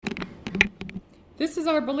This is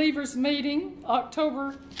our believers meeting,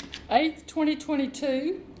 October 8th,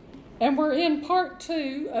 2022, and we're in part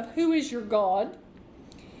 2 of Who is Your God?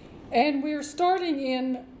 And we're starting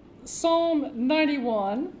in Psalm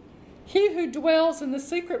 91. He who dwells in the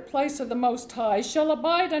secret place of the Most High shall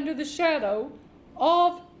abide under the shadow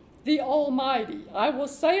of the Almighty. I will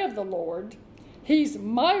say of the Lord, He's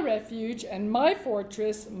my refuge and my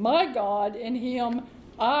fortress, my God, in Him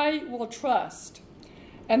I will trust.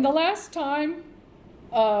 And the last time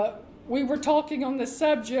we were talking on this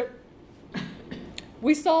subject,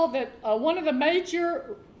 we saw that one of the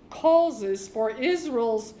major causes for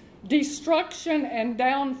Israel's destruction and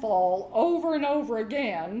downfall over and over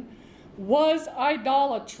again was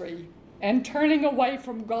idolatry and turning away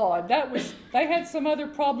from God. They had some other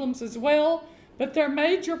problems as well, but their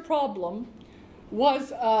major problem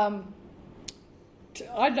was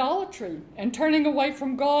idolatry and turning away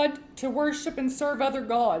from God to worship and serve other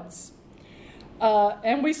gods.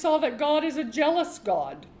 And we saw that God is a jealous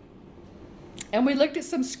God. And we looked at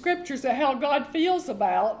some scriptures at how God feels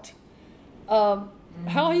about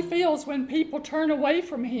how He feels when people turn away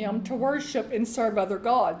from Him to worship and serve other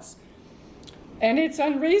gods. And it's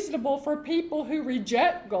unreasonable for people who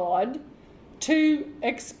reject God to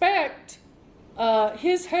expect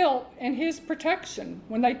His help and His protection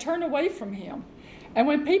when they turn away from Him. And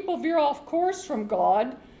when people veer off course from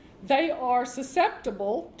God, they are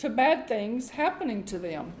susceptible to bad things happening to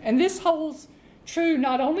them. And this holds true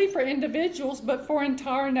not only for individuals, but for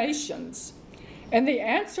entire nations. And the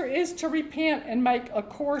answer is to repent and make a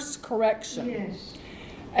course correction. Yes.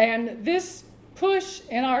 And this push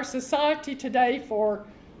in our society today for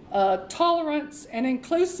tolerance and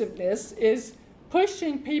inclusiveness is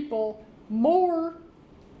pushing people more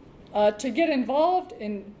to get involved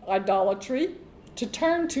in idolatry, to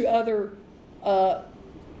turn to other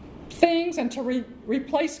things and to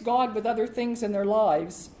replace God with other things in their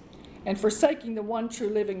lives and forsaking the one true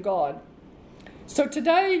living God. So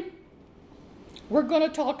today we're going to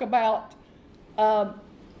talk about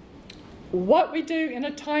what we do in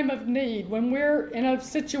a time of need when we're in a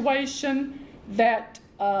situation that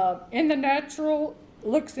in the natural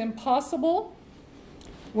looks impossible.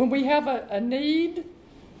 When we have a need,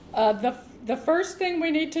 the first thing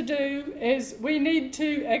we need to do is we need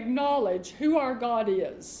to acknowledge who our God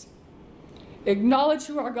is. Acknowledge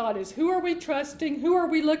who our God is. Who are we trusting? Who are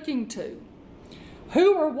we looking to?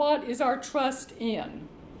 Who or what is our trust in?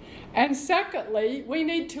 And secondly, we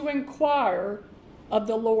need to inquire of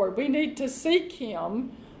the Lord. We need to seek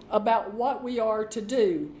Him about what we are to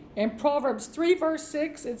do. In Proverbs 3 verse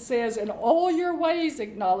 6, it says, "In all your ways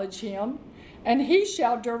acknowledge Him, and He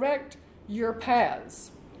shall direct your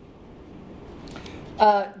paths."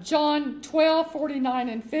 John 12:49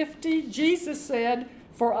 and 50, Jesus said,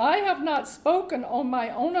 "For I have not spoken on my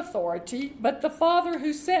own authority, but the Father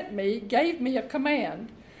who sent me gave me a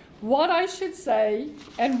command, what I should say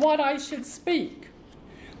and what I should speak.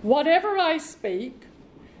 Whatever I speak,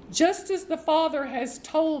 just as the Father has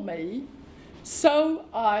told me, so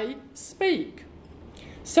I speak."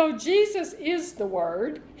 So Jesus is the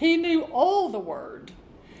Word. He knew all the Word.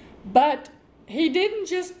 But He didn't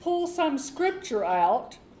just pull some scripture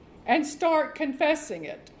out and start confessing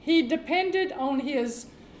it. He depended on His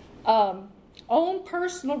own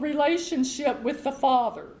personal relationship with the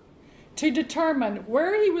Father to determine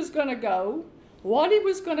where He was going to go, what He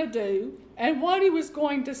was going to do, and what He was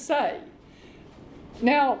going to say.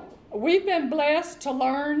 Now, we've been blessed to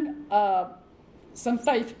learn some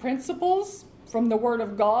faith principles from the Word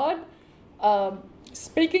of God,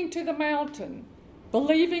 speaking to the mountain,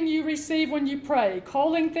 believing you receive when you pray,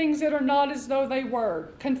 calling things that are not as though they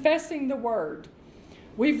were, confessing the Word.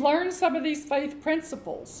 We've learned some of these faith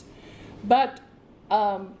principles, but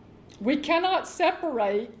we cannot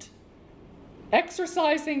separate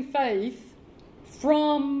exercising faith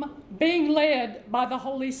from being led by the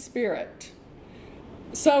Holy Spirit.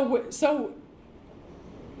 So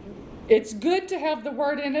it's good to have the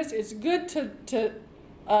Word in us. It's good to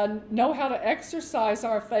know how to exercise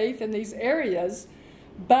our faith in these areas,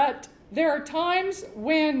 but there are times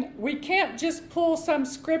when we can't just pull some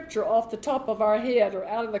scripture off the top of our head or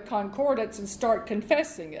out of the concordance and start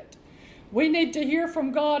confessing it. We need to hear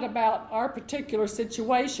from God about our particular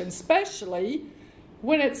situation, especially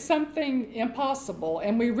when it's something impossible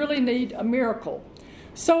and we really need a miracle.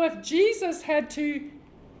 So if Jesus had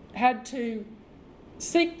to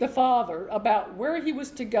seek the Father about where He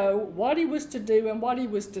was to go, what He was to do, and what He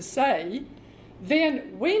was to say,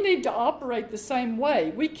 then we need to operate the same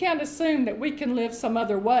way. We can't assume that we can live some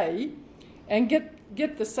other way and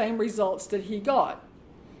get the same results that He got.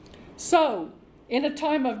 So, in a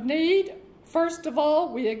time of need, first of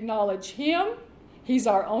all, we acknowledge Him He's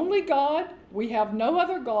our only God. We have no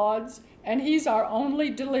other gods, and He's our only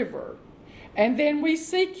deliverer. And then we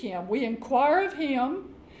seek Him. We inquire of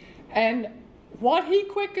Him, and what He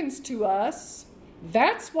quickens to us,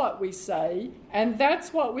 that's what we say, and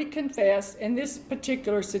that's what we confess in this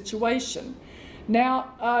particular situation.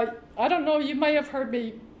 Now, I don't know, you may have heard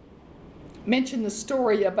me mention the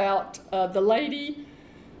story about the lady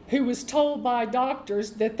who was told by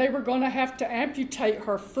doctors that they were going to have to amputate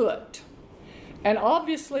her foot. And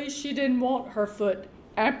obviously she didn't want her foot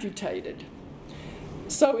amputated.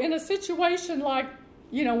 So in a situation like,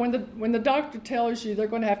 when the doctor tells you they're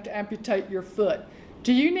going to have to amputate your foot,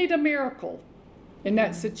 do you need a miracle in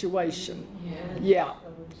that situation? Yes, Yeah.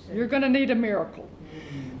 You're going to need a miracle.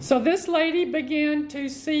 So this lady began to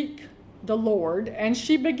seek the Lord, and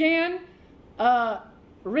she began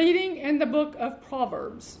reading in the book of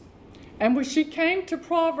Proverbs. And when she came to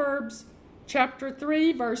Proverbs chapter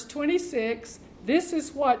 3, verse 26, this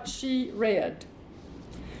is what she read.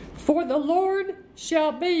 For the Lord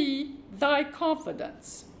shall be thy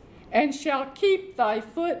confidence, and shall keep thy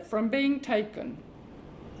foot from being taken.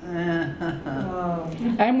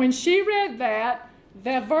 And when she read that,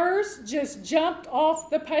 the verse just jumped off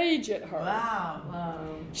the page at her. Wow.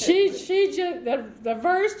 The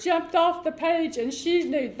verse jumped off the page, and she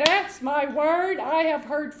knew, that's my word. I have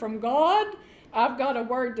heard from God. I've got a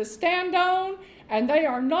word to stand on, and they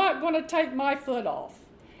are not going to take my foot off.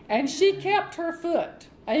 And she kept her foot.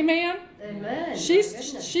 Amen? Amen.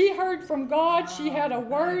 She heard from God. She had a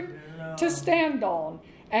word to stand on,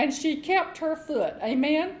 and she kept her foot.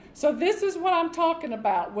 Amen? So this is what I'm talking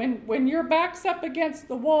about. When your back's up against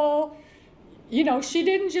the wall, she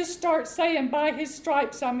didn't just start saying, by His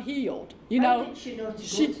stripes I'm healed. How did she know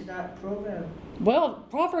to go to that proverb? Well,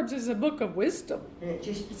 Proverbs is a book of wisdom.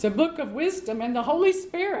 It's a book of wisdom, and the Holy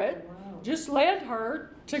Spirit just led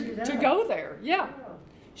her to go there. Yeah.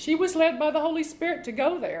 She was led by the Holy Spirit to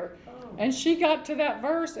go there. And she got to that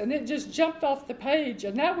verse, and it just jumped off the page,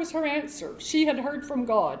 and that was her answer. She had heard from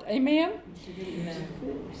God. Amen?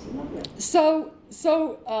 So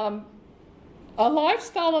a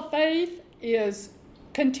lifestyle of faith is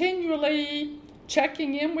continually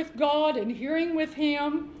checking in with God and hearing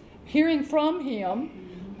from Him,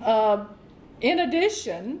 in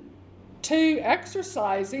addition to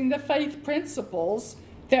exercising the faith principles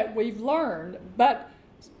that we've learned.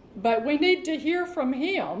 But we need to hear from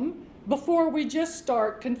Him before we just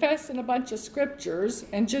start confessing a bunch of scriptures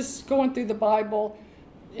and just going through the Bible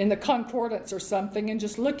in the concordance or something and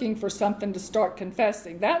just looking for something to start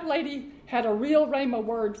confessing. That lady had a real rhema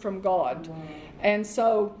word from God. Wow. And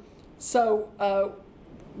so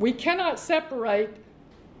we cannot separate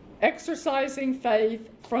exercising faith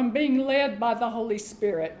from being led by the Holy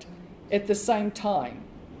Spirit at the same time.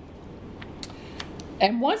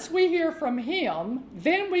 And once we hear from Him,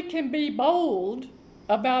 then we can be bold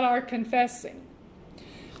about our confessing.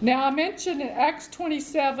 Now, I mentioned in Acts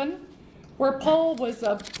 27 where Paul was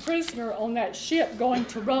a prisoner on that ship going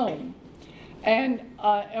to Rome. And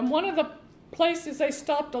one of the places they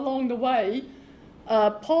stopped along the way,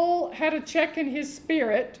 Paul had a check in his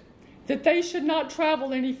spirit that they should not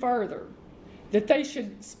travel any further, that they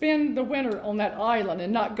should spend the winter on that island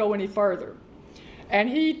and not go any further. And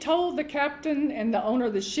he told the captain and the owner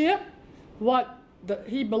of the ship what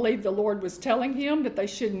he believed the Lord was telling him, that they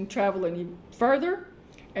shouldn't travel any further,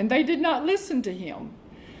 and they did not listen to him.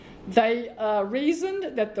 They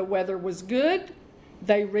reasoned that the weather was good.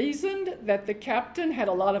 They reasoned that the captain had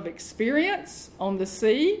a lot of experience on the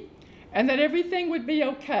sea and that everything would be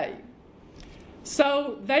okay.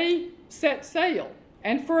 So they set sail,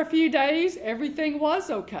 and for a few days everything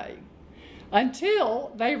was okay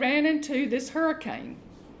until they ran into this hurricane.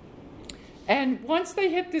 And once they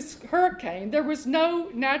hit this hurricane, there was no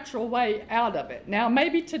natural way out of it. Now,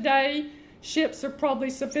 maybe today ships are probably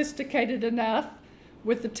sophisticated enough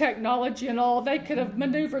with the technology and all, they could have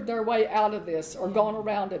maneuvered their way out of this or gone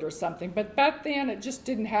around it or something. But back then, it just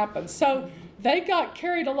didn't happen. So they got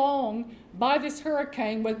carried along by this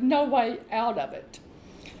hurricane with no way out of it.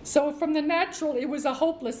 So from the natural, it was a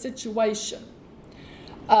hopeless situation.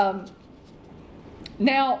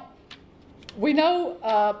 Now, we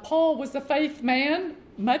know Paul was a faith man.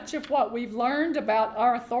 Much of what we've learned about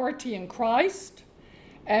our authority in Christ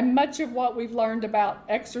and much of what we've learned about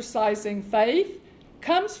exercising faith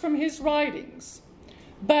comes from his writings.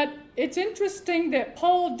 But it's interesting that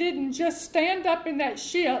Paul didn't just stand up in that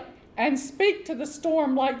ship and speak to the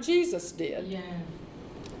storm like Jesus did. Yeah.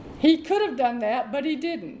 He could have done that, but he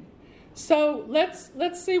didn't. So let's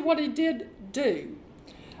see what he did do.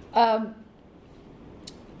 Like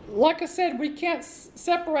I said, we can't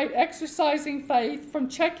separate exercising faith from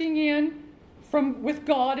checking in with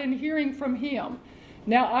God and hearing from Him.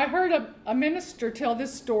 Now, I heard a minister tell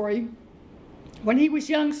this story. When he was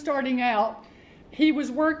young, starting out, he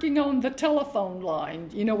was working on the telephone line,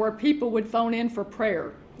 where people would phone in for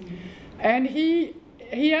prayer. Mm-hmm. And he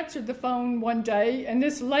answered the phone one day, and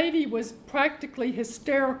this lady was practically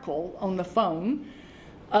hysterical on the phone.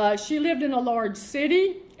 She lived in a large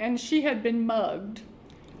city, and she had been mugged.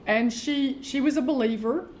 And she was a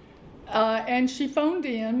believer, and she phoned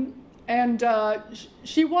in, and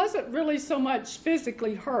she wasn't really so much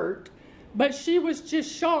physically hurt, but she was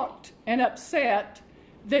just shocked and upset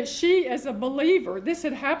that she, as a believer, this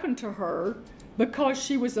had happened to her because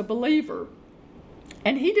she was a believer.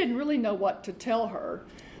 And he didn't really know what to tell her,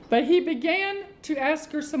 but he began to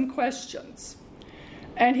ask her some questions.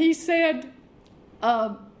 And he said,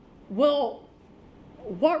 well,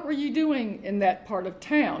 what were you doing in that part of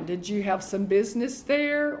town? Did you have some business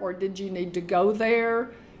there, or did you need to go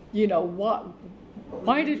there?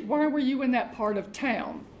 Why were you in that part of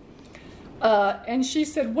town? And she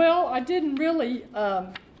said, well, I didn't really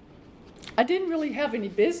have any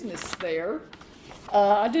business there.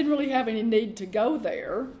 I didn't really have any need to go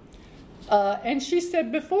there. And she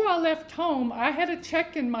said, before I left home, I had a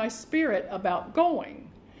check in my spirit about going.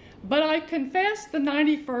 But I confessed the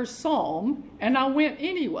 91st Psalm, and I went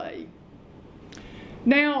anyway.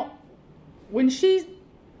 Now, when she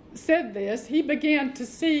said this, he began to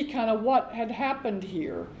see kind of what had happened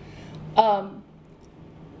here.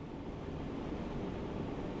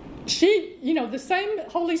 The same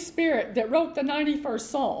Holy Spirit that wrote the 91st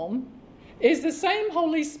Psalm is the same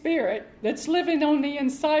Holy Spirit that's living on the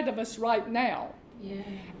inside of us right now.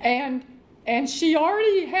 Yeah. And she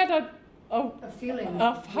already had a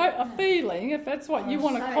feeling, if that's what you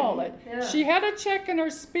want to call it. Yeah. She had a check in her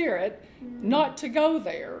spirit not to go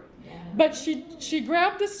there. Yeah. But she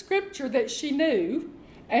grabbed the scripture that she knew,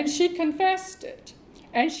 and she confessed it.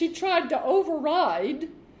 And she tried to override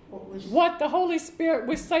what the Holy Spirit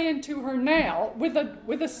was saying to her now with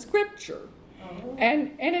a scripture. Oh.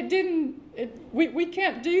 And it didn't, we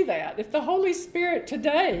can't do that. If the Holy Spirit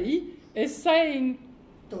today is saying,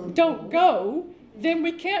 don't go, then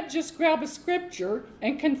we can't just grab a scripture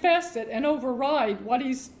and confess it and override what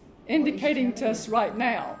He's indicating to us right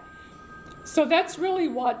now. So that's really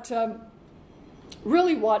what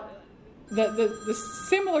the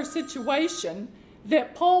similar situation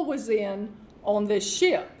that Paul was in on this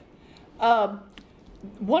ship.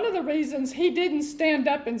 One of the reasons he didn't stand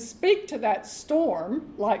up and speak to that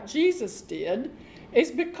storm like Jesus did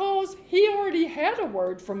is because he already had a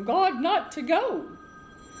word from God not to go.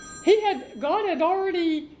 God had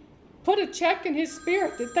already put a check in his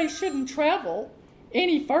spirit that they shouldn't travel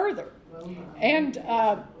any further. And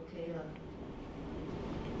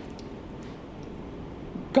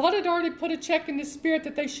God had already put a check in his spirit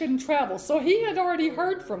that they shouldn't travel. So he had already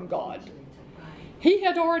heard from God. He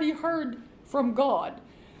had already heard from God.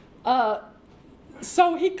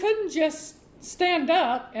 So he couldn't just stand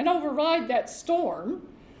up and override that storm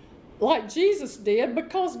like Jesus did,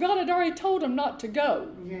 because God had already told him not to go.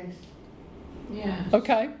 Yes. Yeah.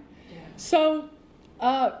 Okay? Yeah. So,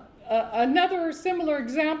 another similar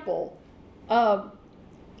example, God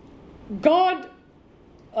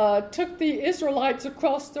took the Israelites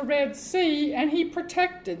across the Red Sea, and He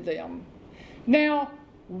protected them. Now,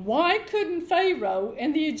 why couldn't Pharaoh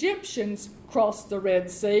and the Egyptians cross the Red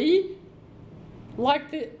Sea like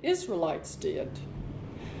the Israelites did?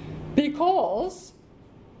 Because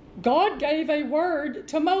God gave a word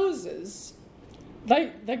to Moses.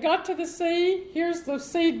 They got to the sea. Here's the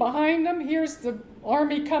sea behind them. Here's the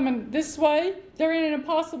army coming this way. They're in an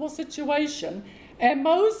impossible situation. And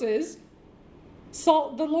Moses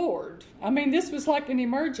sought the Lord. I mean, this was like an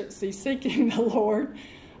emergency, seeking the Lord.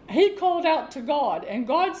 He called out to God. And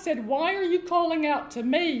God said, why are you calling out to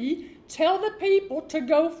me? Tell the people to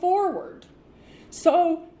go forward.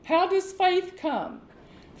 So how does faith come?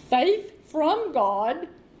 Faith from God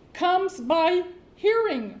comes by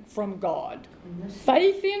hearing from God.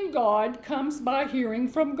 Faith in God comes by hearing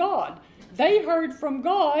from God. They heard from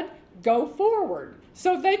God, go forward.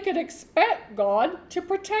 So they could expect God to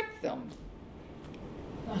protect them.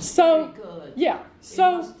 That's very good. Yeah. We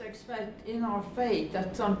must expect in our faith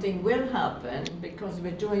that something will happen because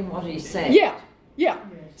we're doing what He said. Yeah. Yes.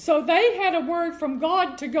 So they had a word from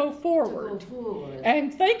God to go forward.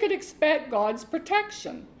 And they could expect God's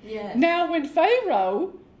protection. Yes. Now when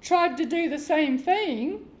Pharaoh tried to do the same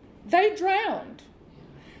thing, they drowned.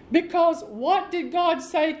 Because what did God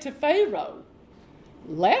say to Pharaoh?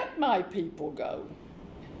 Let my people go.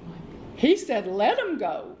 He said, let them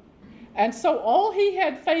go. And so all he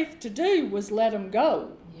had faith to do was let them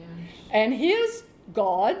go. Yes. And his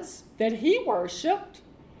gods that he worshipped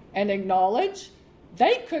and acknowledged,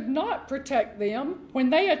 they could not protect them when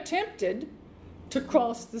they attempted to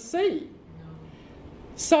cross the sea.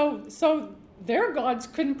 So their gods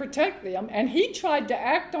couldn't protect them, and he tried to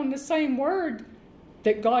act on the same word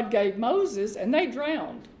that God gave Moses, and they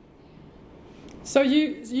drowned. So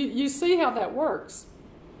you see how that works.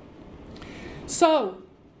 So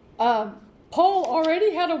Paul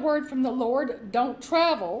already had a word from the Lord, don't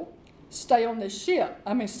travel, stay on this stay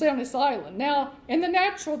on this island. Now, in the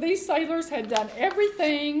natural, these sailors had done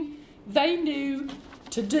everything they knew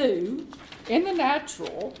to do in the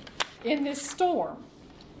natural in this storm.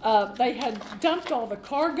 They had dumped all the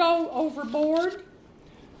cargo overboard,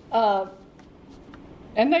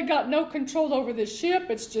 and they got no control over the ship.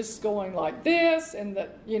 It's just going like this, and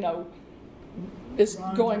it's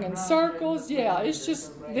going in circles. Yeah,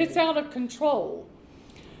 it's out of control.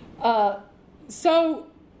 So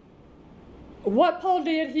what Paul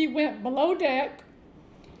did, he went below deck.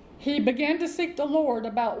 He began to seek the Lord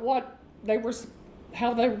about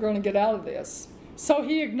how they were going to get out of this. So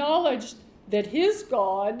he acknowledged that his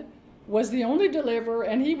God was the only deliverer,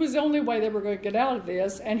 and he was the only way they were going to get out of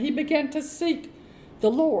this, and he began to seek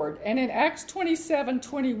the Lord. And in Acts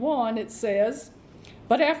 27:21 it says,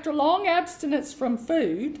 "But after long abstinence from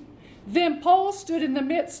food, then Paul stood in the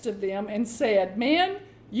midst of them and said, 'Men,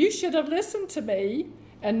 you should have listened to me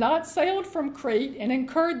and not sailed from Crete and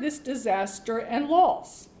incurred this disaster and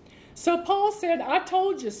loss.'" So Paul said, "I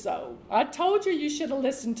told you so. I told you should have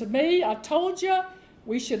listened to me. I told you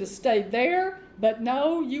we should have stayed there, but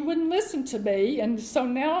no, you wouldn't listen to me. And so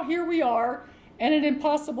now here we are in an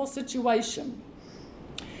impossible situation."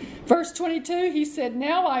 Verse 22, he said,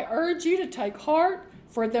 "Now I urge you to take heart,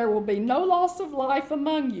 for there will be no loss of life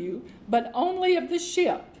among you, but only of the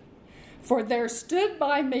ship. For there stood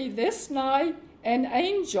by me this night an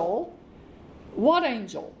angel." What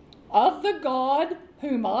angel? "Of the God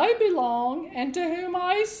whom I belong and to whom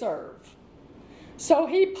I serve." So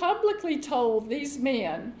he publicly told these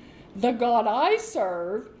men, the God I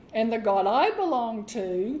serve and the God I belong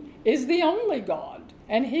to is the only God,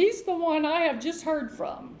 and he's the one I have just heard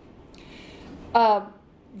from.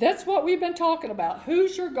 That's what we've been talking about.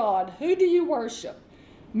 Who's your God? Who do you worship?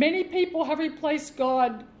 Many people have replaced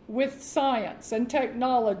God with science and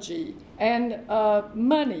technology and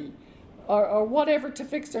money or whatever to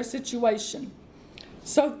fix their situation.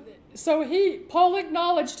 So Paul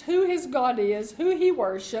acknowledged who his God is, who he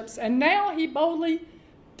worships, and now he boldly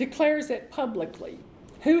declares it publicly,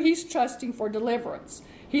 who he's trusting for deliverance.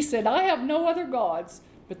 He said, "I have no other gods,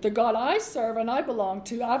 but the God I serve and I belong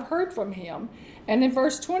to, I've heard from him." And in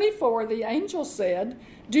verse 24, the angel said,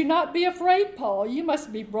 "Do not be afraid, Paul. You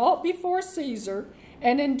must be brought before Caesar,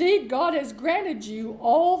 and indeed God has granted you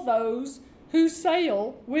all those who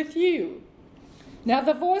sail with you." Now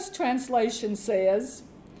the Voice translation says,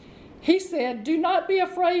 he said, "Do not be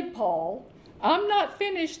afraid, Paul. I'm not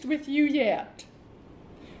finished with you yet.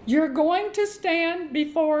 You're going to stand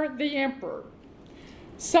before the emperor."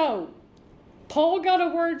 So Paul got a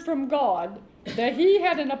word from God that he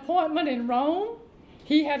had an appointment in Rome.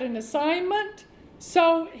 He had an assignment.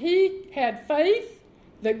 So he had faith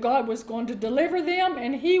that God was going to deliver them,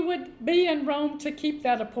 and he would be in Rome to keep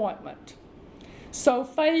that appointment. So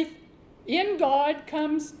faith in God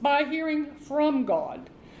comes by hearing from God.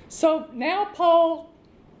 So now Paul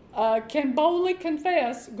can boldly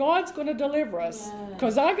confess, God's going to deliver us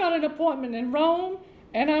because I got an appointment in Rome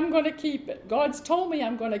and I'm going to keep it. God's told me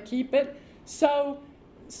I'm going to keep it. So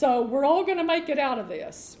we're all going to make it out of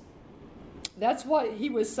this. That's what he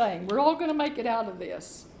was saying. We're all going to make it out of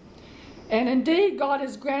this. And indeed, God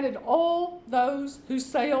has granted all those who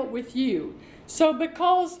sail with you. So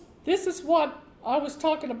because this is what I was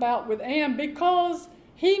talking about with Anne, because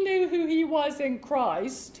he knew who he was in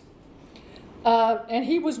Christ, and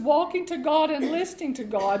he was walking to God and listening to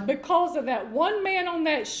God, because of that one man on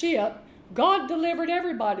that ship, God delivered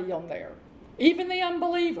everybody on there, even the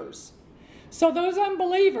unbelievers. So those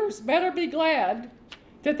unbelievers better be glad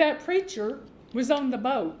that that preacher was on the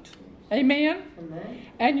boat. Amen? Amen.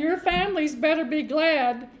 And your families better be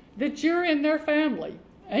glad that you're in their family.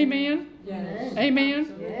 Amen? Yes.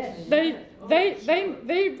 Amen? Yes.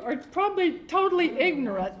 They are probably totally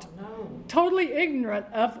ignorant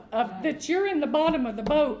of that you're in the bottom of the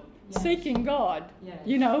boat seeking God,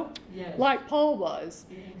 like Paul was.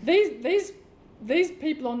 These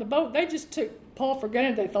people on the boat, they just took Paul for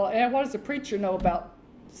granted. They thought, what does the preacher know about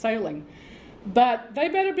sailing? But they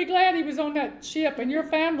better be glad he was on that ship, and your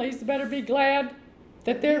families better be glad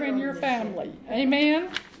that they're in your family. Amen?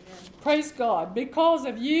 Praise God. Because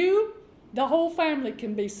of you, the whole family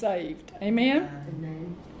can be saved. Amen?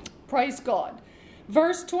 Amen. Praise God.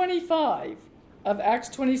 verse 25 of Acts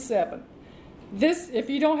 27. This, if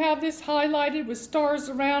you don't have this highlighted with stars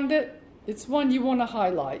around it, it's one you want to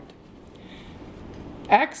highlight.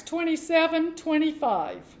 Acts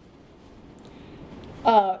 27:25.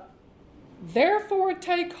 Therefore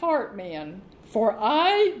take heart, men, for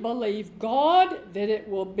I believe God that it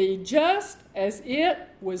will be just as it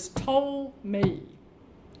was told me.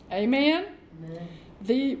 Amen? Amen.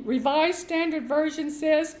 The Revised Standard Version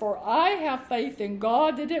says, for I have faith in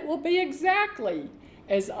God that it will be exactly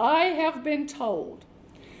as I have been told.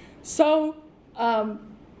 So,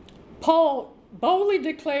 Paul boldly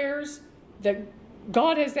declares that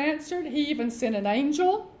God has answered. He even sent an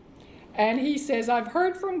angel. And he says, I've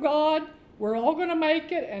heard from God. We're all going to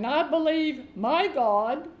make it. And I believe my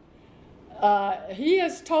God, he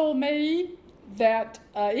has told me that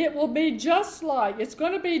it will be it's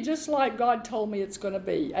going to be just like God told me it's going to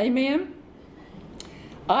be. Amen?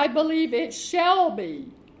 I believe it shall be,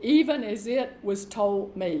 even as it was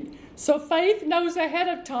told me. So faith knows ahead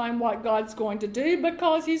of time what God's going to do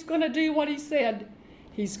because he's going to do what he said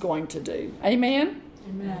he's going to do. Amen?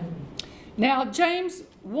 Amen. Now, James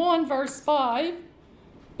 1 verse 5,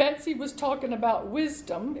 Betsy was talking about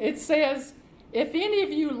wisdom. It says, if any of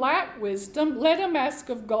you lack wisdom, let him ask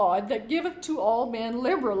of God, that giveth to all men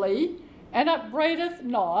liberally, and upbraideth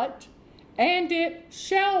not, and it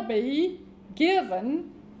shall be given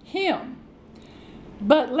him.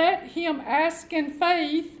 But let him ask in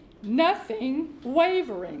faith, nothing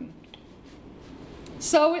wavering.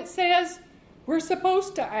 So it says we're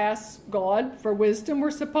supposed to ask God for wisdom.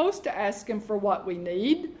 We're supposed to ask him for what we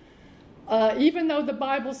need. Even though the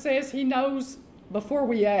Bible says he knows before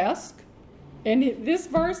we ask. In this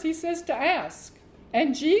verse, he says to ask.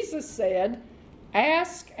 And Jesus said,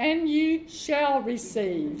 ask and you shall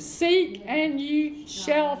receive. Seek and you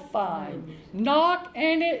shall find. Knock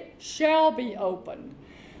and it shall be opened.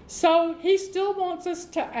 So he still wants us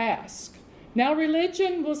to ask. Now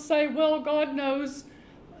religion will say, well, God knows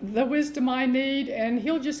the wisdom I need and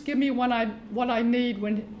he'll just give me what I need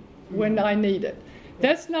when I need it.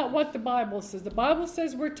 That's not what the Bible says. The Bible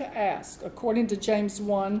says we're to ask, according to James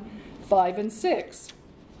 1, 5 and 6.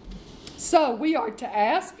 So we are to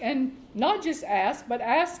ask, and not just ask, but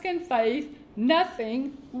ask in faith,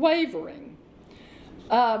 nothing wavering.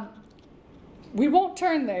 We won't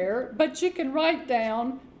turn there, but you can write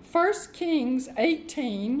down 1 Kings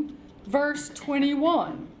 18, verse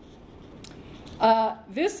 21.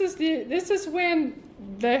 This is when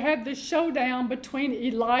they had the showdown between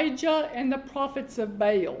Elijah and the prophets of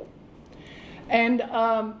Baal. And,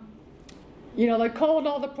 they called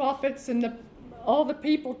all the prophets and all the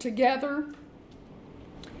people together.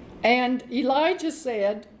 And Elijah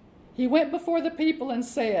said, he went before the people and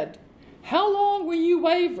said, how long will you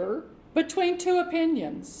waver between two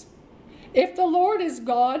opinions? If the Lord is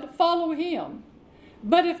God, follow him.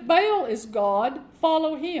 But if Baal is God,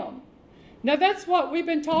 follow him. Now that's what we've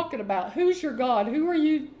been talking about. Who's your God? Who are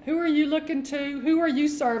you looking to? Who are you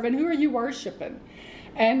serving? Who are you worshiping?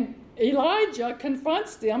 And Elijah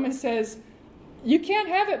confronts them and says, you can't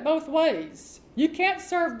have it both ways. You can't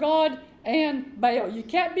serve God and Baal. You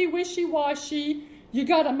can't be wishy-washy. You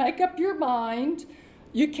got to make up your mind.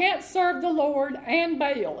 You can't serve the Lord and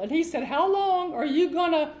Baal. And he said, how long are you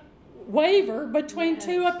going to waver between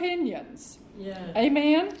two opinions? Yes.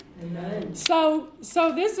 Amen? Amen. So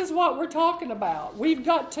this is what we're talking about. We've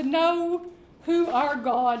got to know who our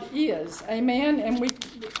God is. Amen? And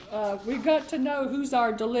we've got to know who's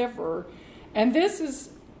our deliverer. And this is,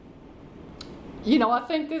 I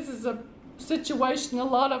think this is a situation a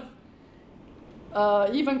lot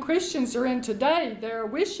of even Christians are in today. They're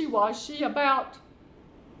wishy-washy about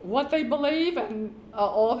what they believe and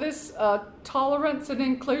all this tolerance and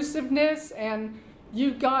inclusiveness. And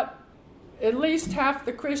you've got at least half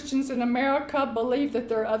the Christians in America believe that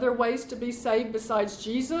there are other ways to be saved besides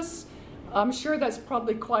Jesus. I'm sure that's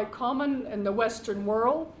probably quite common in the Western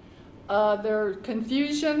world. There's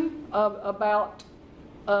confusion about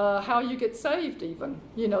how you get saved even.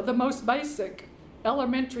 The most basic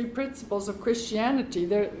elementary principles of Christianity.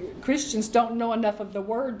 Christians don't know enough of the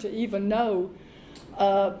Word to even know,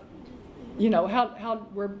 how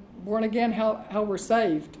we're born again, how we're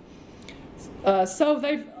saved. So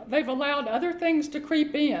they've allowed other things to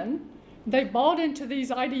creep in. They've bought into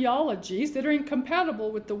these ideologies that are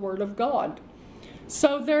incompatible with the Word of God.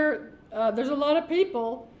 So there's a lot of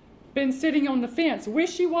people been sitting on the fence,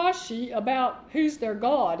 wishy-washy about who's their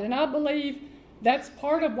God. And I believe that's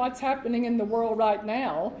part of what's happening in the world right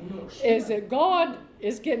now, is that God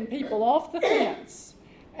is getting people off the fence.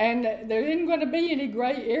 And there isn't going to be any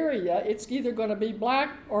gray area. It's either going to be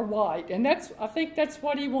black or white. And I think that's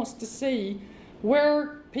what he wants to see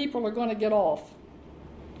where people are going to get off,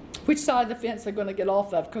 which side of the fence they're going to get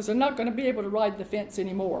off of, because they're not going to be able to ride the fence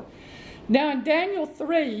anymore. Now in Daniel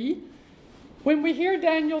 3, when we hear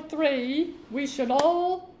Daniel 3, we should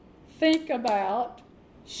all think about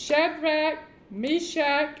Shadrach,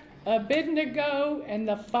 Meshach, Abednego, and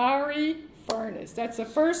the fiery furnace. That's the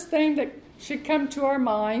first thing that should come to our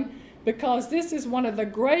mind, because this is one of the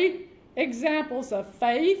great examples of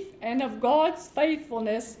faith and of God's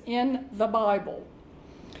faithfulness in the Bible.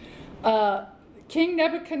 King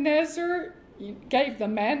Nebuchadnezzar gave the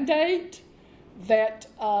mandate that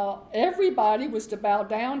everybody was to bow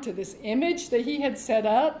down to this image that he had set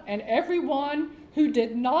up, and everyone who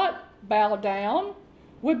did not bow down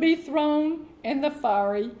would be thrown in the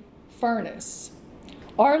fiery furnace.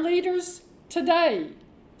 Our leaders today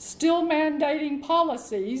still mandating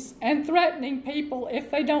policies and threatening people if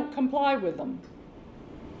they don't comply with them.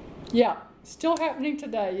 Yeah, still happening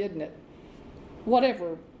today, isn't it?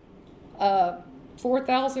 Whatever,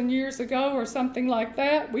 4,000 years ago or something like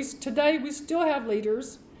that. Today we still have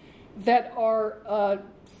leaders that are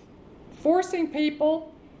forcing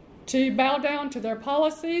people to bow down to their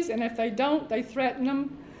policies, and if they don't, they threaten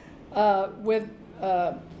them with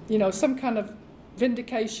some kind of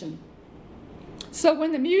vindication. So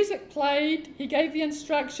when the music played, he gave the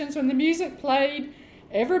instructions. When the music played,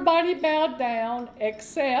 everybody bowed down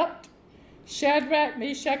except Shadrach,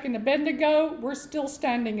 Meshach, and Abednego were still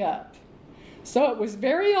standing up. So it was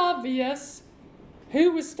very obvious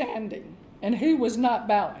who was standing and who was not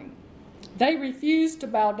bowing. They refused to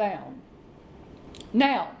bow down.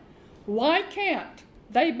 Now, why can't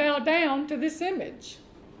they bow down to this image?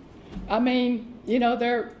 I mean,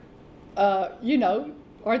 they're,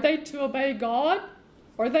 are they to obey God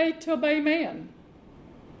or are they to obey man?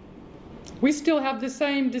 We still have the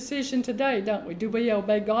same decision today, don't we? Do we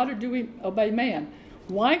obey God or do we obey man?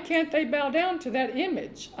 Why can't they bow down to that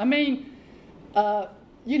image? I mean,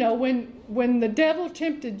 when the devil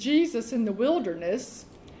tempted Jesus in the wilderness,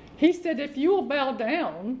 he said, if you will bow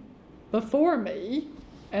down before me,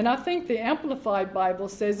 and I think the Amplified Bible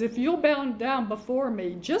says, if you'll bow down before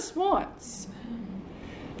me just once,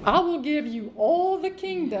 I will give you all the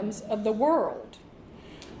kingdoms of the world.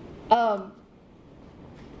 The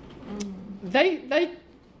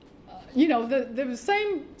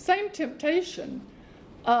same temptation.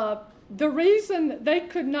 The reason they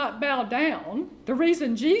could not bow down, the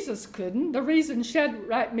reason Jesus couldn't, the reason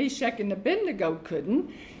Shadrach, Meshach, and Abednego couldn't,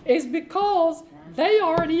 is because they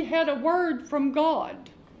already had a word from God.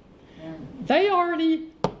 They already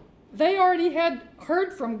had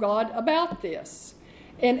heard from God about this.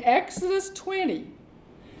 In Exodus 20,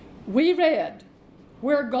 we read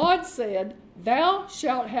where God said, "Thou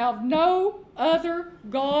shalt have no other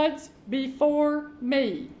gods before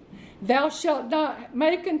me. Thou shalt not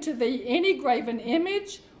make unto thee any graven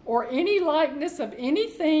image or any likeness of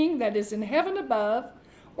anything that is in heaven above,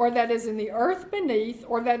 or that is in the earth beneath,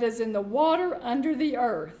 or that is in the water under the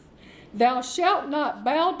earth. Thou shalt not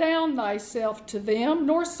bow down thyself to them,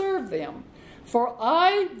 nor serve them. For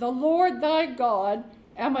I, the Lord thy God,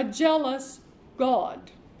 am a jealous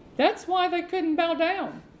God." That's why they couldn't bow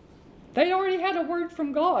down. They already had a word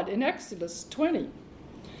from God in Exodus 20.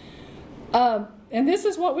 And this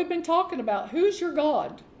is what we've been talking about. Who's your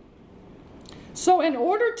God? So in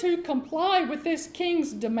order to comply with this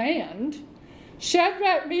king's demand,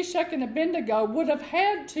 Shadrach, Meshach, and Abednego would have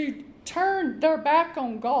had to turn their back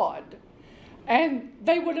on God. And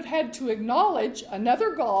they would have had to acknowledge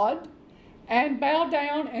another God and bow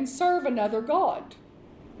down and serve another God.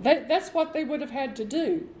 That's what they would have had to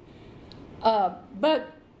do.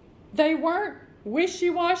 But they weren't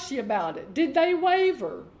wishy-washy about it. Did they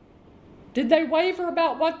waver? Did they waver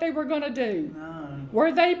about what they were going to do? No.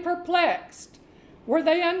 Were they perplexed? Were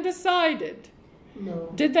they undecided?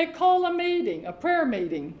 No. Did they call a meeting, a prayer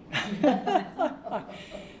meeting?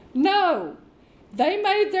 No. They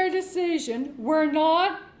made their decision. We're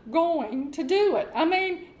not going to do it. I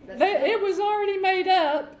mean, it was already made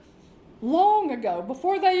up long ago,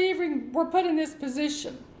 before they even were put in this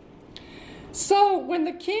position. So when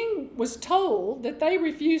the king was told that they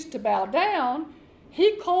refused to bow down,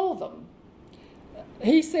 he called them.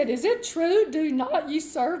 He said, "Is it true, do not ye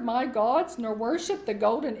serve my gods, nor worship the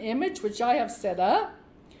golden image which I have set up?"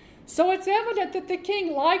 So it's evident that the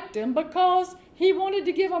king liked him because he wanted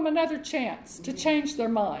to give them another chance to change their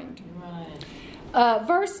mind. Right.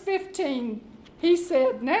 Verse 15, he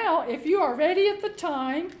said, "Now, if you are ready at the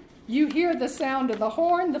time, you hear the sound of the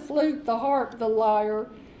horn, the flute, the harp, the lyre,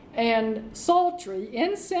 and psaltery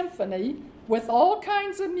in symphony with all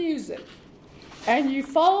kinds of music. And you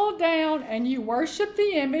fall down and you worship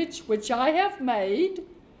the image which I have made."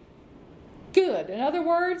 Good. In other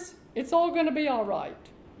words, it's all going to be all right.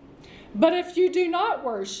 But if you do not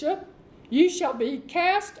worship, you shall be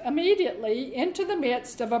cast immediately into the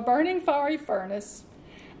midst of a burning fiery furnace.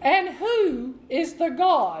 And who is the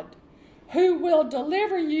God who will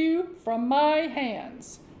deliver you from my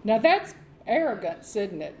hands? Now that's arrogance,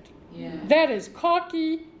 isn't it? Yeah. That is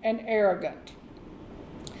cocky and arrogant.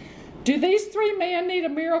 Do these three men need a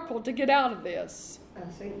miracle to get out of this? I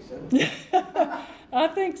think so. I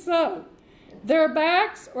think so. Their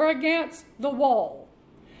backs are against the wall.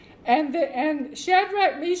 And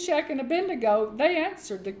Shadrach, Meshach, and Abednego, they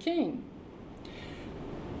answered the king.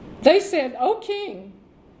 They said, "O king,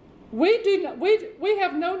 we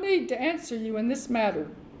have no need to answer you in this matter."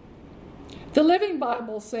 The Living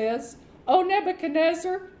Bible says, "O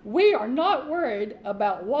Nebuchadnezzar, we are not worried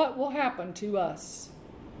about what will happen to us."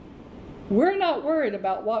 We're not worried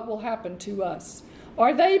about what will happen to us.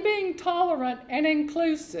 Are they being tolerant and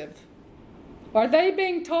inclusive? Are they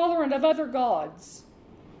being tolerant of other gods?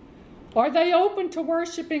 Are they open to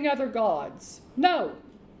worshiping other gods? No.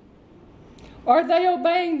 Are they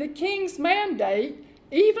obeying the king's mandate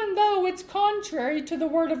even though it's contrary to the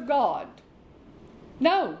word of God?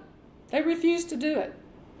 No. They refuse to do it.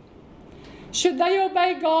 Should they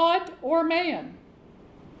obey God or man?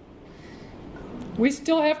 We're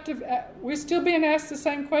still being asked the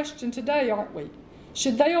same question today, aren't we?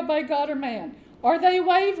 Should they obey God or man? Are they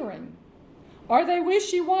wavering? Are they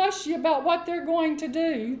wishy-washy about what they're going to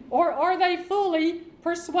do? Or are they fully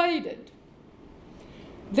persuaded?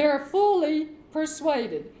 They're fully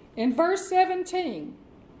persuaded. In verse 17,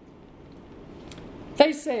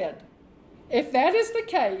 they said, if that is the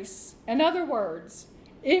case, in other words,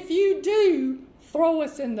 if you do throw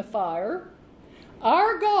us in the fire,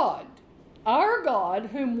 our God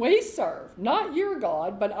whom we serve, not your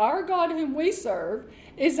God, but our God whom we serve,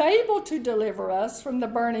 is able to deliver us from the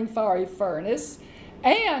burning fiery furnace.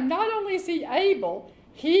 And not only is he able,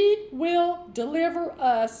 he will deliver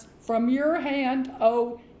us from your hand,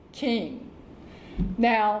 O king.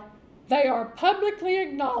 Now, they are publicly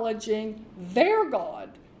acknowledging their God,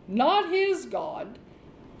 not his God.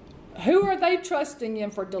 Who are they trusting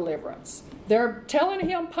in for deliverance? They're telling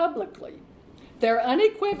him publicly. They're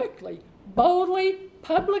unequivocally, boldly,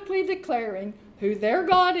 publicly declaring who their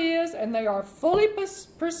God is, and they are fully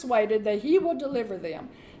persuaded that he will deliver them.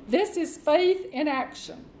 This is faith in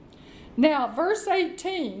action. Now, verse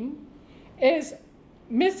 18 is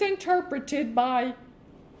misinterpreted by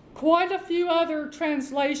quite a few other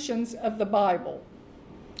translations of the Bible.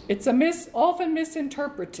 It's often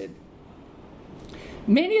misinterpreted.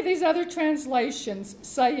 Many of these other translations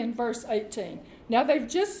say in verse 18, now they've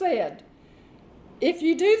just said, if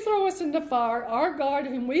you do throw us into fire, our God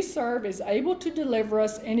whom we serve is able to deliver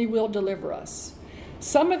us, and he will deliver us.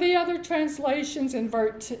 Some of the other translations in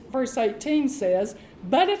verse 18 says,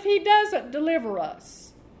 but if he doesn't deliver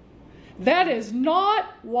us. That is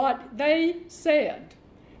not what they said.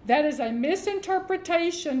 That is a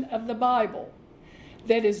misinterpretation of the Bible.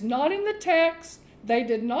 That is not in the text. They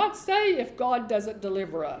did not say if God doesn't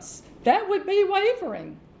deliver us. That would be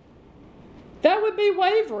wavering. That would be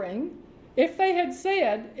wavering if they had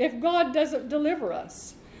said, if God doesn't deliver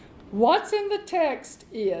us. What's in the text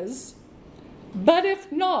is, but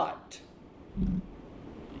if not.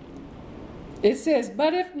 It says,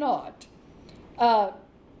 but if not.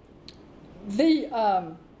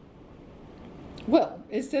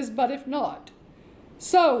 It says, but if not.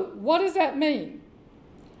 So, what does that mean?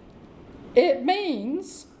 It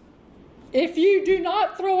means, if you do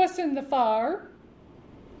not throw us in the fire,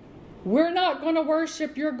 we're not going to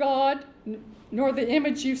worship your God, nor the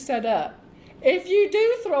image you've set up. If you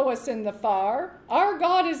do throw us in the fire, our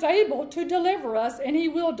God is able to deliver us, and he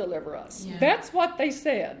will deliver us. Yeah. That's what they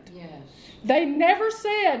said. Yes. They never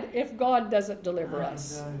said if God doesn't deliver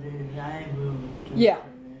us. Yeah.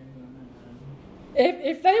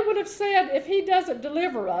 If they would have said if he doesn't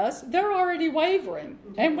deliver us, they're already wavering.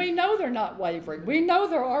 And we know they're not wavering. We know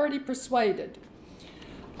they're already persuaded.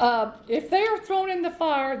 If they are thrown in the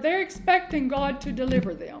fire, they're expecting God to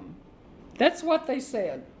deliver them. That's what they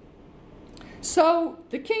said. So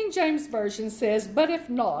the King James Version says, but if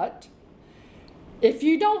not, if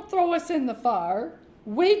you don't throw us in the fire,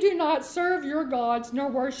 we do not serve your gods nor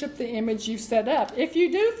worship the image you set up. If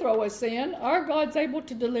you do throw us in, our God's able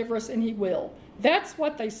to deliver us, and he will. That's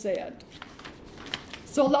what they said.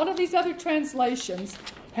 So a lot of these other translations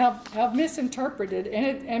have misinterpreted,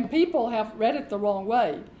 and people have read it the wrong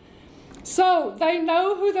way. So they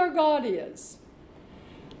know who their God is.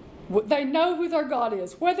 They know who their God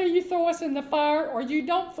is. Whether you throw us in the fire or you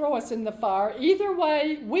don't throw us in the fire, either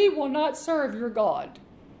way, we will not serve your God.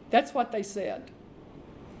 That's what they said.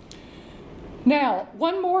 Now,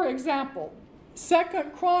 one more example. 2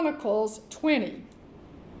 Chronicles 20.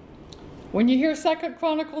 When you hear 2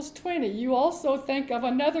 Chronicles 20, you also think of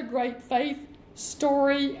another great faith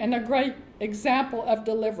story and a great example of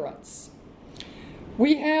deliverance.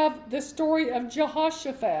 We have the story of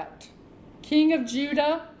Jehoshaphat, king of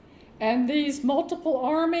Judah, and these multiple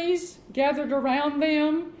armies gathered around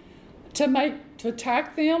them to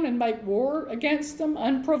attack them and make war against them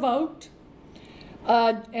unprovoked.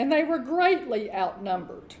 And they were greatly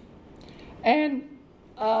outnumbered. And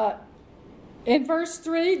in verse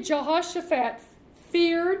 3, Jehoshaphat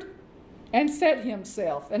feared and set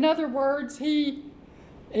himself. In other words, he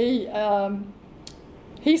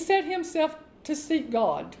set himself to seek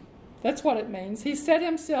God. That's what it means. He set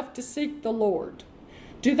himself to seek the Lord.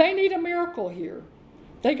 Do they need a miracle here?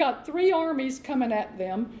 They got 3 armies coming at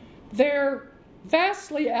them. They're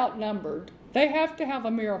vastly outnumbered. They have to have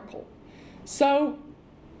a miracle. So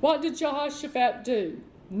what did Jehoshaphat do?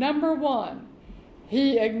 Number 1,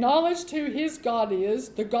 he acknowledged who his God is,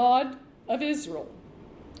 the God of Israel.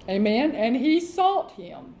 Amen. And he sought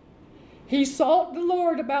him. He sought the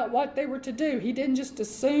Lord about what they were to do. He didn't just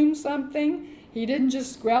assume something. He didn't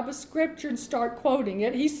just grab a scripture and start quoting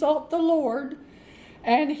it. He sought the Lord,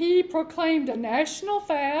 and he proclaimed a national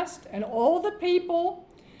fast, and all the people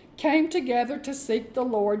came together to seek the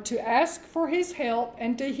Lord, to ask for his help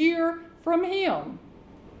and to hear from him.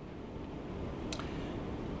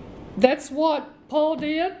 That's what Paul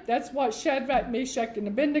did. That's what Shadrach, Meshach, and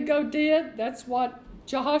Abednego did. That's what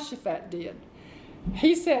Jehoshaphat did.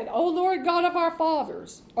 He said, O Lord God of our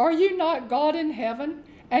fathers, are you not God in heaven?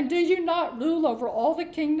 And do you not rule over all the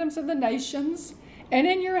kingdoms of the nations? And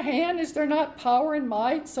in your hand is there not power and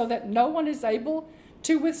might, so that no one is able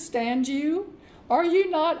to withstand you? Are you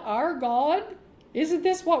not our God? Isn't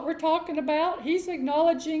this what we're talking about? He's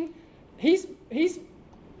acknowledging, he's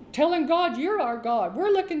telling God, you're our God.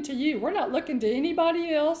 We're looking to you. We're not looking to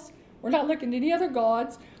anybody else. We're not looking to any other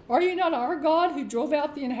gods. Are you not our God who drove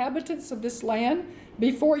out the inhabitants of this land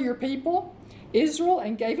before your people, Israel,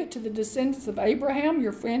 and gave it to the descendants of Abraham,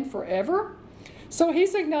 your friend, forever? So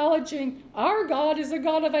he's acknowledging our God is a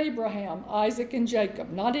God of Abraham, Isaac, and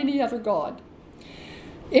Jacob, not any other God.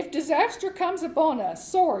 If disaster comes upon us,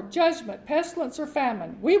 sword, judgment, pestilence, or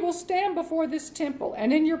famine, we will stand before this temple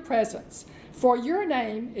and in your presence, for your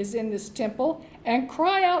name is in this temple, and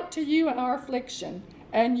cry out to you in our affliction,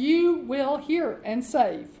 and you will hear and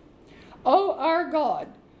save. O our God,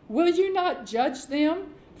 will you not judge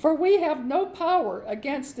them? For we have no power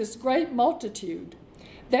against this great multitude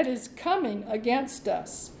that is coming against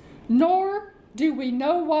us, nor do we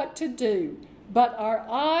know what to do, but our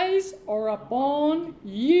eyes are upon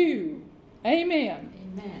you. Amen.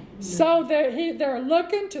 Amen. So they're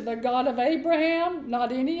looking to the God of Abraham,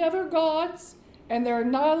 not any other gods, and they're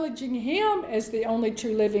acknowledging him as the only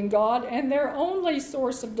true living God and their only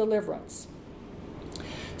source of deliverance.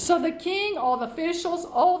 So the king, all the officials,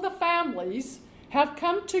 all the families have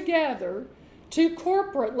come together to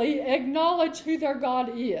corporately acknowledge who their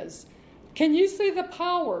God is. Can you see the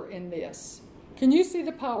power in this? Can you see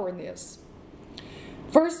the power in this?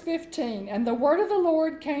 Verse 15, and the word of the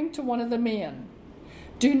Lord came to one of the men.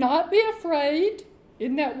 Do not be afraid.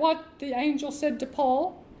 Isn't that what the angel said to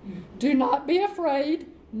Paul? Do not be afraid,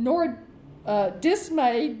 nor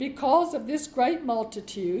dismayed because of this great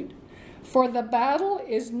multitude, for the battle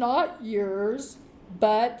is not yours,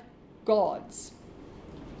 but God's.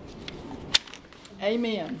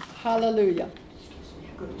 Amen. Hallelujah.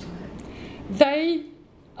 They've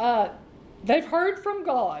heard from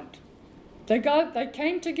God. They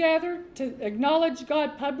came together to acknowledge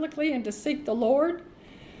God publicly and to seek the Lord.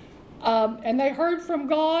 And they heard from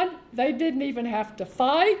God. They didn't even have to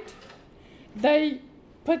fight. They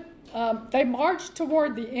marched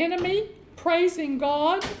toward the enemy, praising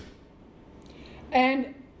God.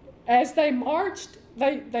 And as they marched,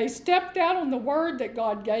 they stepped out on the word that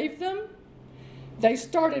God gave them. They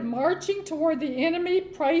started marching toward the enemy,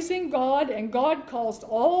 praising God, and God caused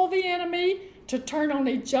all the enemy to turn on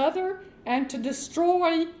each other and to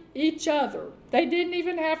destroy each other. They didn't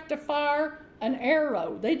even have to fire an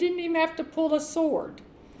arrow. They didn't even have to pull a sword.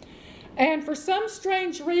 And for some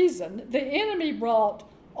strange reason, the enemy brought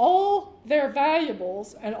all their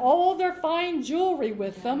valuables and all their fine jewelry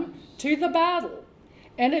with them to the battle.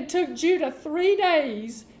 And it took Judah 3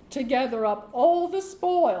 days to gather up all the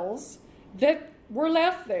spoils that were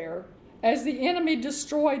left there as the enemy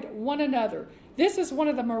destroyed one another. This is one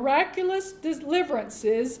of the miraculous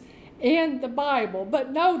deliverances in the Bible.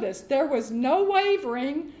 But notice, there was no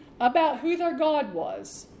wavering about who their God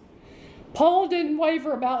was. Paul didn't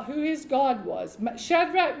waver about who his God was.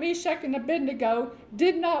 Shadrach, Meshach, and Abednego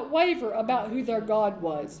did not waver about who their God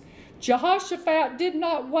was. Jehoshaphat did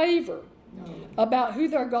not waver about who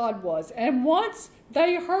their God was. And once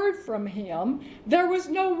they heard from him, there was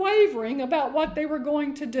no wavering about what they were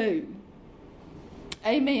going to do.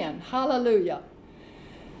 Amen. Hallelujah.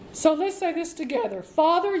 So let's say this together.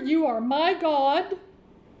 Father, you are my God.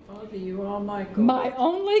 Father, you are my God. My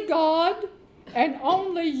only God, and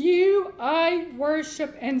only you I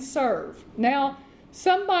worship and serve. Now,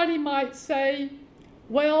 somebody might say,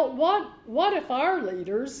 well, what if our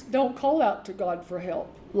leaders don't call out to God for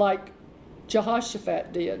help like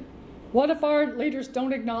Jehoshaphat did? What if our leaders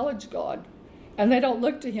don't acknowledge God and they don't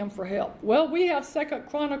look to him for help? Well, we have 2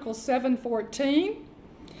 Chronicles 7:14.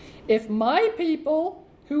 If my people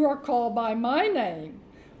who are called by my name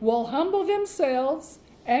will humble themselves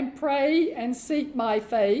and pray and seek my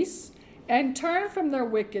face and turn from their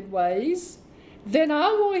wicked ways, then I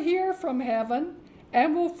will hear from heaven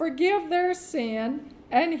and will forgive their sin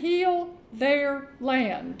and heal their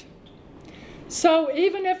land. So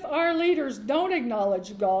even if our leaders don't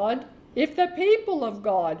acknowledge God, if the people of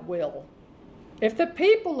God will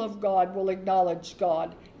acknowledge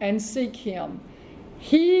God and seek him,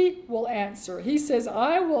 he will answer. He says,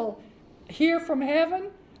 I will hear from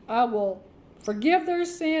heaven, I will forgive their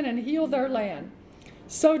sin and heal their land.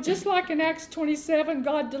 So just like in Acts 27,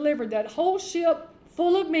 God delivered that whole ship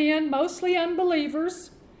full of men, mostly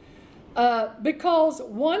unbelievers, because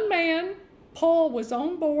one man, Paul, was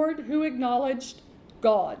on board who acknowledged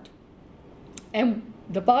God. And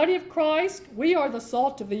the body of Christ, we are the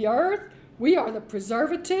salt of the earth. We are the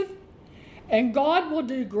preservative. And God will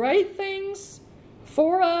do great things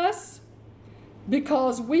for us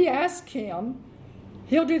because we ask him.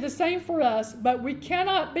 He'll do the same for us, but we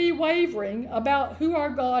cannot be wavering about who our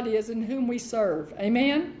God is and whom we serve.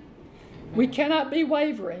 Amen? We cannot be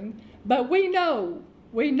wavering, but we know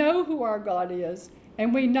who our God is,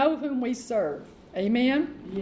 and we know whom we serve. Amen?